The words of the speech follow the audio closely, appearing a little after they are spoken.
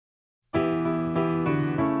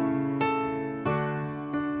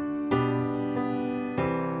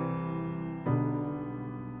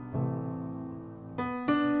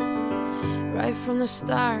Right from the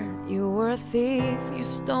start, you were a thief, you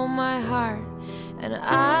stole my heart, and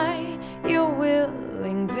I, your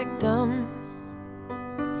willing victim.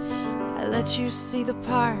 I let you see the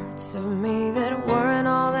parts of me that weren't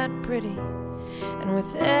all that pretty, and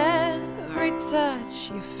with every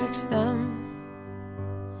touch you fixed them.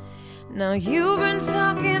 Now you've been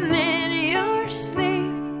talking in your sleep